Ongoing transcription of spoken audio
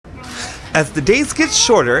As the days get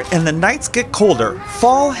shorter and the nights get colder,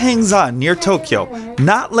 fall hangs on near Tokyo,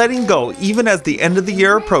 not letting go even as the end of the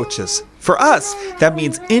year approaches. For us, that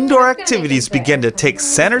means indoor activities begin to take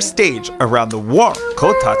center stage around the warm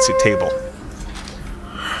Kotatsu table.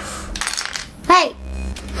 Hey!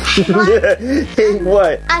 Hey,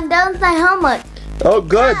 what? I'm done with my homework. Oh,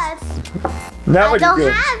 good. Now what are you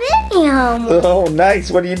doing? I don't have any homework. Oh, nice.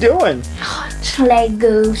 What are you doing?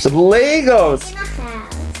 Legos. Legos.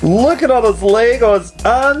 Look at all those Legos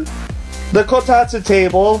on the Kotatsu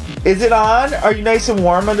table. Is it on? Are you nice and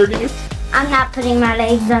warm underneath? I'm not putting my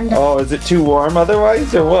legs under. Oh, is it too warm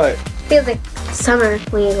otherwise, or what? Feels like summer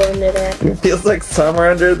when you go under there. It feels like summer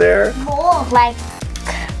under there? Cold, like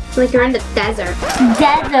you're in the desert.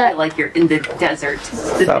 Desert. Like you're in the desert.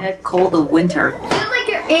 The dead cold of winter. I feel like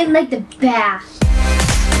you're in like the bath.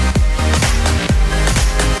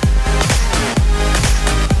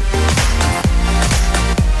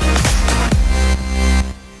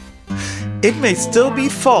 It may still be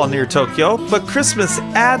fall near Tokyo, but Christmas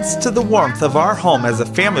adds to the warmth of our home as the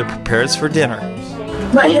family prepares for dinner.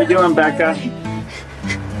 What are you doing, Becca?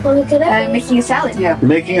 Well, look at I'm making a salad. Yeah.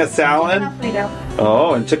 Making a salad? Alfredo.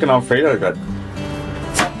 Oh, and chicken Alfredo. Good.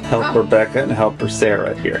 Help Rebecca and help her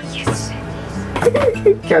Sarah here. Yes.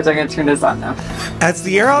 Cares, I'm going to turn this on now. As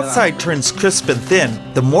the air outside turns crisp and thin,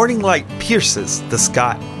 the morning light pierces the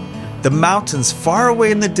sky. The mountains far away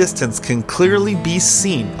in the distance can clearly be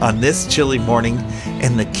seen on this chilly morning,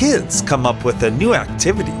 and the kids come up with a new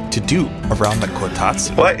activity to do around the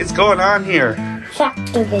Kotatsu. What is going on here?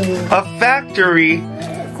 factory. A factory?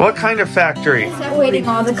 What kind of factory? Separating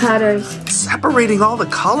all the colors. Separating all the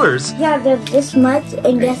colors? Yeah, there's this much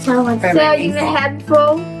and guess how much. So in a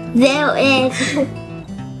handful, there is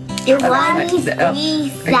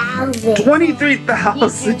 23,000.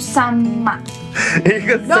 23,000? 3万. You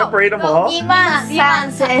can separate them all?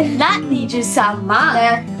 23,000. Not 23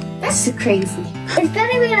万. That's crazy. It's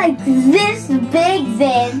gonna be like this big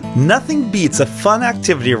then. Nothing beats a fun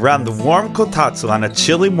activity around the warm Kotatsu on a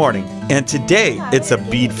chilly morning. And today, it's a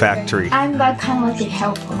bead factory. I'm like kind of like a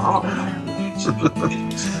helper all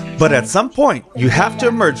But at some point, you have to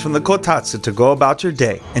emerge from the Kotatsu to go about your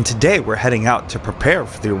day. And today, we're heading out to prepare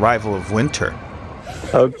for the arrival of winter.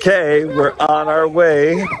 Okay, we're on our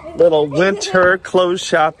way. Little winter clothes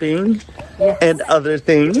shopping and other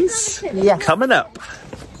things coming up.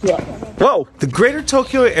 Whoa! The greater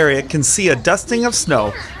Tokyo area can see a dusting of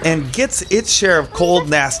snow and gets its share of cold,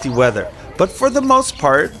 nasty weather. But for the most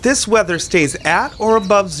part, this weather stays at or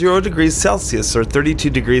above 0 degrees Celsius or 32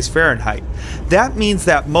 degrees Fahrenheit. That means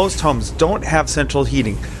that most homes don't have central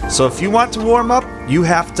heating. So if you want to warm up, you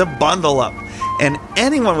have to bundle up. And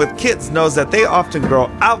anyone with kids knows that they often grow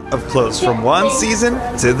out of clothes from one season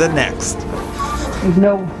to the next.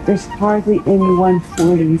 No, there's hardly any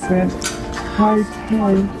 140s.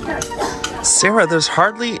 Hardly. Sarah, there's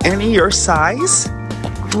hardly any your size?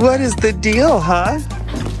 What is the deal, huh?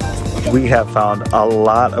 We have found a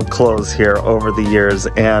lot of clothes here over the years,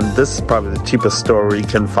 and this is probably the cheapest store where you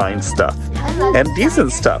can find stuff. And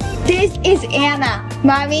decent stuff. This is Anna.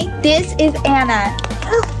 Mommy, this is Anna.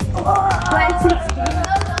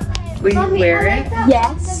 Will you wear it?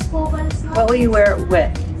 Yes. What will you wear it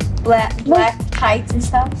with? Black tights and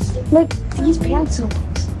stuff? Look, these pants are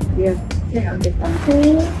Yeah. Yeah, I'll get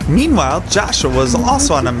them. Meanwhile, Joshua was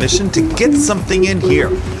also on a mission to get something in here,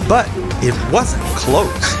 but it wasn't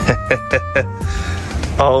clothes.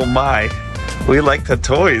 Oh my, we like the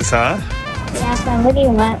toys, huh? Yeah, somebody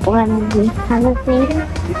want one of these kind of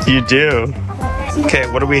things. You do? Okay,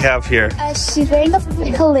 what do we have here? She's wearing a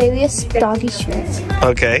hilarious doggy shirt.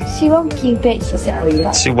 Okay, She won't keep it, she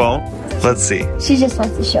said. she won't. Let's see. She just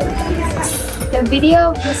wants to show you. The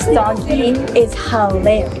video of this doggy is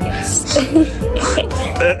hilarious.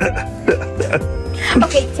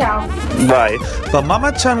 Okay, ciao. Bye. But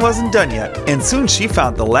Mama-chan wasn't done yet, and soon she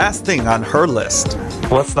found the last thing on her list.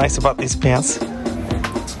 What's nice about these pants?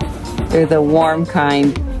 They're the warm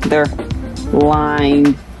kind. They're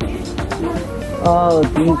lined. Oh,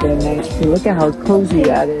 these are nice too. Look at how cozy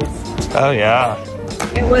that is. Oh yeah.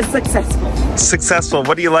 It was successful. Successful.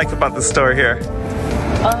 What do you like about the store here?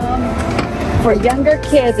 For younger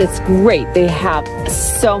kids, it's great. They have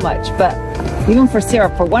so much, but even for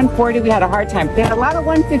Sarah, for 140, we had a hard time. They had a lot of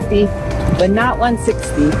 150, but not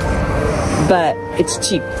 160. But it's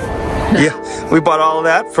cheap. Yeah, we bought all of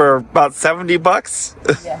that for about 70 bucks.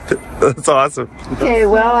 Yeah. That's awesome. Okay,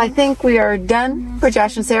 well, I think we are done for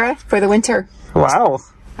Josh and Sarah for the winter. Wow.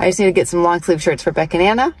 I just need to get some long sleeve shirts for Beck and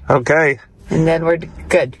Anna, Okay. and then we're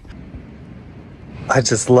good. I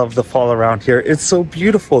just love the fall around here. It's so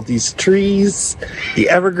beautiful. These trees, the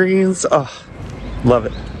evergreens. Oh, love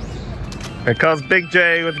it. Here comes Big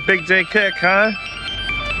J with the Big J kick, huh?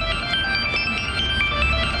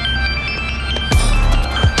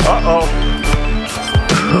 Uh-oh.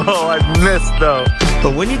 Oh, I missed though.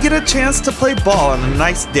 But when you get a chance to play ball on a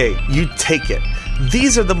nice day, you take it.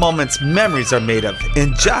 These are the moments memories are made of,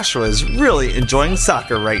 and Joshua is really enjoying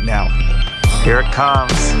soccer right now. Here it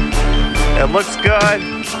comes. It looks good.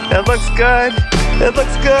 It looks good. It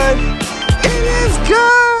looks good. It is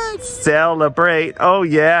good. Celebrate. Oh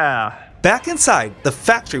yeah. Back inside, the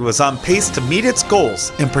factory was on pace to meet its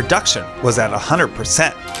goals, and production was at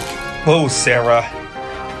 100%. Whoa, Sarah.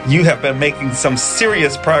 You have been making some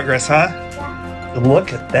serious progress, huh?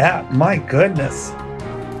 Look at that. My goodness.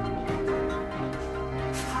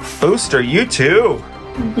 Booster, you too.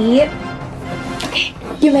 Yep. Okay,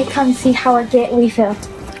 you may come see how I get refill.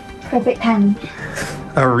 Perfect timing.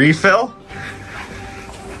 A refill?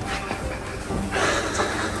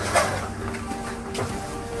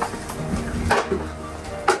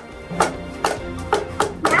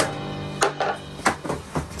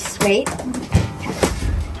 Just wait.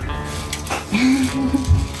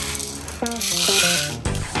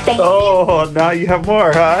 Oh, now you have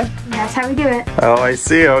more, huh? That's how we do it. Oh, I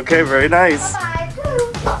see. Okay, very nice.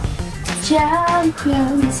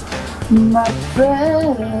 Champions, my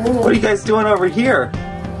friend. What are you guys doing over here?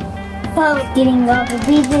 Oh, getting all the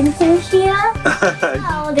regions in here.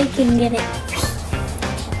 Oh, they can get it.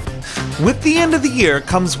 With the end of the year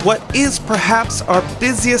comes what is perhaps our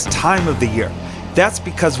busiest time of the year. That's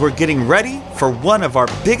because we're getting ready for one of our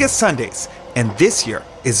biggest Sundays, and this year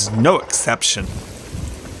is no exception.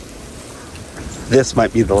 This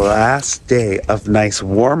might be the last day of nice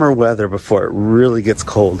warmer weather before it really gets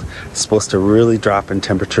cold. It's supposed to really drop in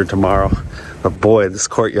temperature tomorrow. But boy, this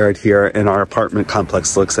courtyard here in our apartment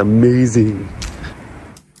complex looks amazing.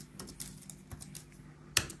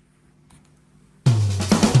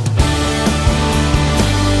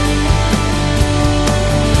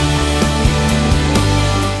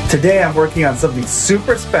 Today I'm working on something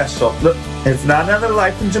super special. Look, it's not another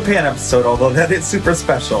Life in Japan episode, although that is super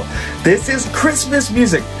special. This is Christmas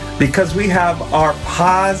music because we have our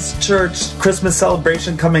Paz Church Christmas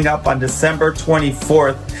celebration coming up on December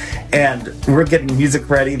 24th, and we're getting music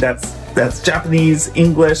ready. That's Japanese,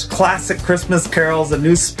 English, classic Christmas carols, a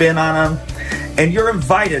new spin on them. And you're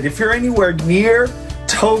invited. If you're anywhere near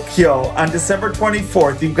Tokyo on December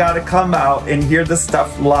 24th, you've got to come out and hear this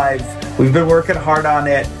stuff live. We've been working hard on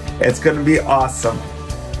it. It's going to be awesome.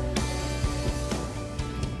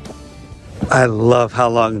 I love how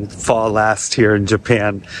long fall lasts here in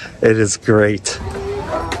Japan. It is great.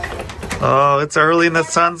 Oh, it's early and the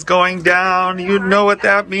sun's going down. You know what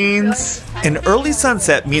that means. An early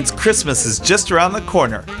sunset means Christmas is just around the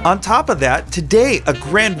corner. On top of that, today a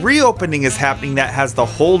grand reopening is happening that has the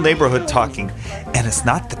whole neighborhood talking. And it's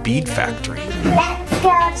not the bead factory. Let's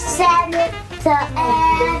go Santa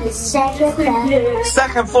and Santa.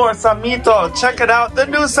 Second floor, Samito. Check it out, the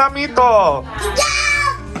new Samito.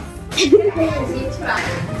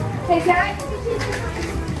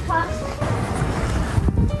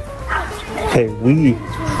 Hey, we.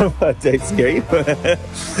 What, did I scare you?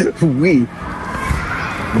 We.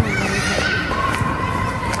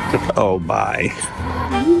 Oh my.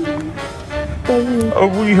 Are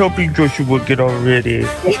we helping Joshua get all ready?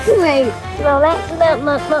 Wait,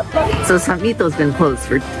 So Samito's been closed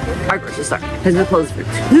for, our grocery store has been closed for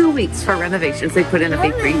 2 weeks for renovations. They put in a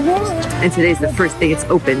bakery, and today's the first day it's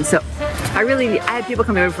open. So I had people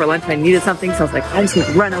coming over for lunch. I needed something, so I was like, I'm just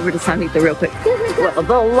gonna run over to Samito real quick. Well,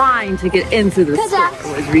 the line to get into the store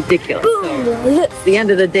was ridiculous. So at the end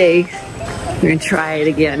of the day, we're gonna try it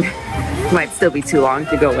again. Might still be too long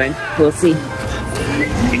to go in. We'll see.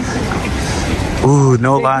 Ooh,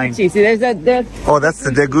 no line. See, there's that there. Oh, that's the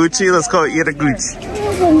Deguchi. Let's go Iraguchi.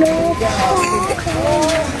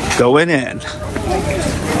 Going in.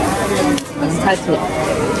 Touch it.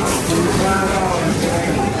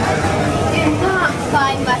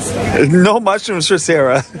 Fine mushrooms. No mushrooms for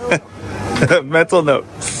Sarah. Mental note.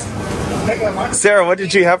 Sarah, what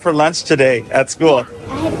did you have for lunch today at school?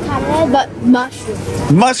 I had curry, but mushroom.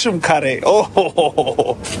 Mushroom curry.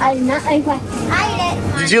 Oh. I did not like that. I ate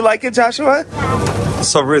it. Did you like it, Joshua?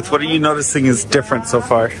 So Ruth, what are you noticing is different so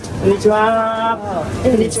far? And it's so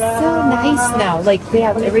nice now. Like they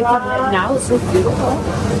have everything now. It's so beautiful.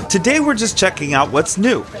 Today we're just checking out what's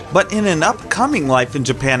new. But in an upcoming Life in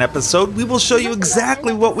Japan episode, we will show you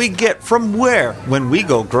exactly what we get from where when we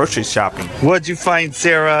go grocery shopping. What'd you find,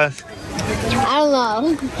 Sarah? I don't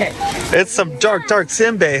know. Okay. It's some dark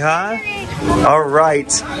senbei, huh? All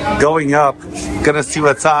right, going up. Gonna see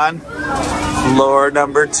what's on floor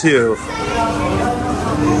number 2.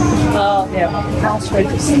 Well, cash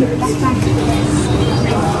registers.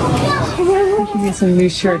 Give me some new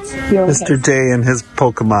shirts. Mr. J and his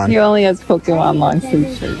Pokemon. He only has Pokemon long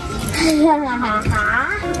sleeve shirts.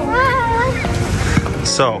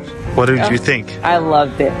 So, what did you think? I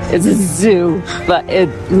loved it. It's a zoo, but it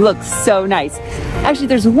looks so nice. Actually,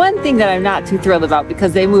 there's one thing that I'm not too thrilled about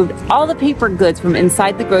because they moved all the paper goods from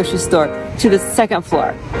inside the grocery store to the second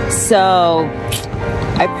floor. So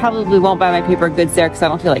I probably won't buy my paper goods there because I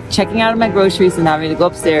don't feel like checking out of my groceries and having to go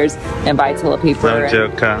upstairs and buy toilet paper. No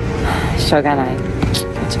joke, huh? Shogunai.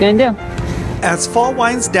 What you gonna do? As fall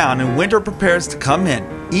winds down and winter prepares to come in,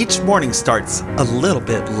 each morning starts a little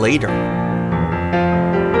bit later.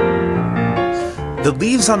 The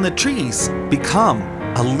leaves on the trees become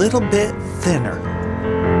a little bit thinner.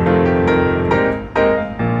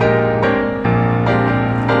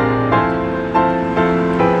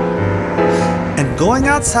 And going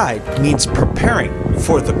outside means preparing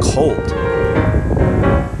for the cold.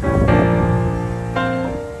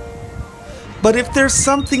 But if there's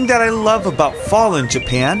something that I love about fall in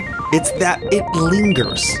Japan, it's that it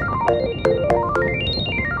lingers.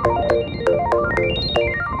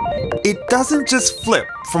 It doesn't just flip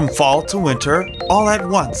from fall to winter all at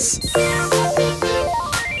once.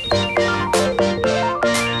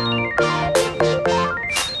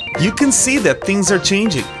 You can see that things are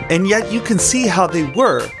changing, and yet you can see how they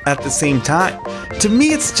were at the same time. To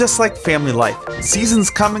me, it's just like family life. Seasons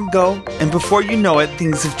come and go, and before you know it,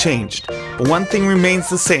 things have changed. But one thing remains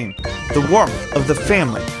the same, the warmth of the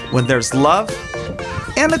family when there's love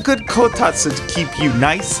and a good kotatsu to keep you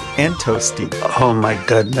nice and toasty. Oh my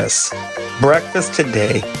goodness. Breakfast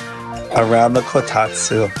today around the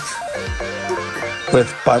kotatsu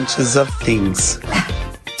with bunches of things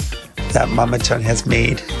that Mama-chan has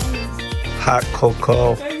made. Hot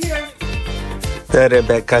cocoa. The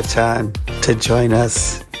Rebecca-chan to join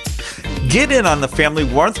us. Get in on the family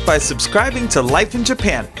warmth by subscribing to Life in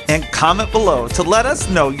Japan and comment below to let us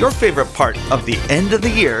know your favorite part of the end of the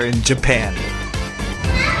year in Japan.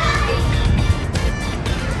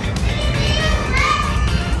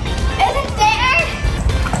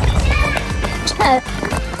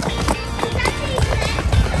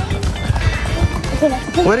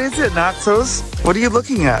 What is it, Natsos? What are you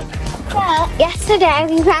looking at? Well, yesterday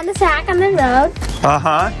we found a sack on the road.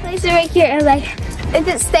 Uh-huh. Place it right here and like, if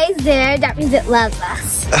it stays there, that means it loves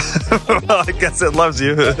us. Well, I guess it loves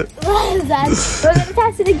you. It loves us. We're gonna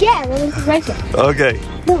test it again. We're gonna right here. Okay.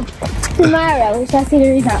 No, tomorrow we're testing the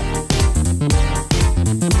results.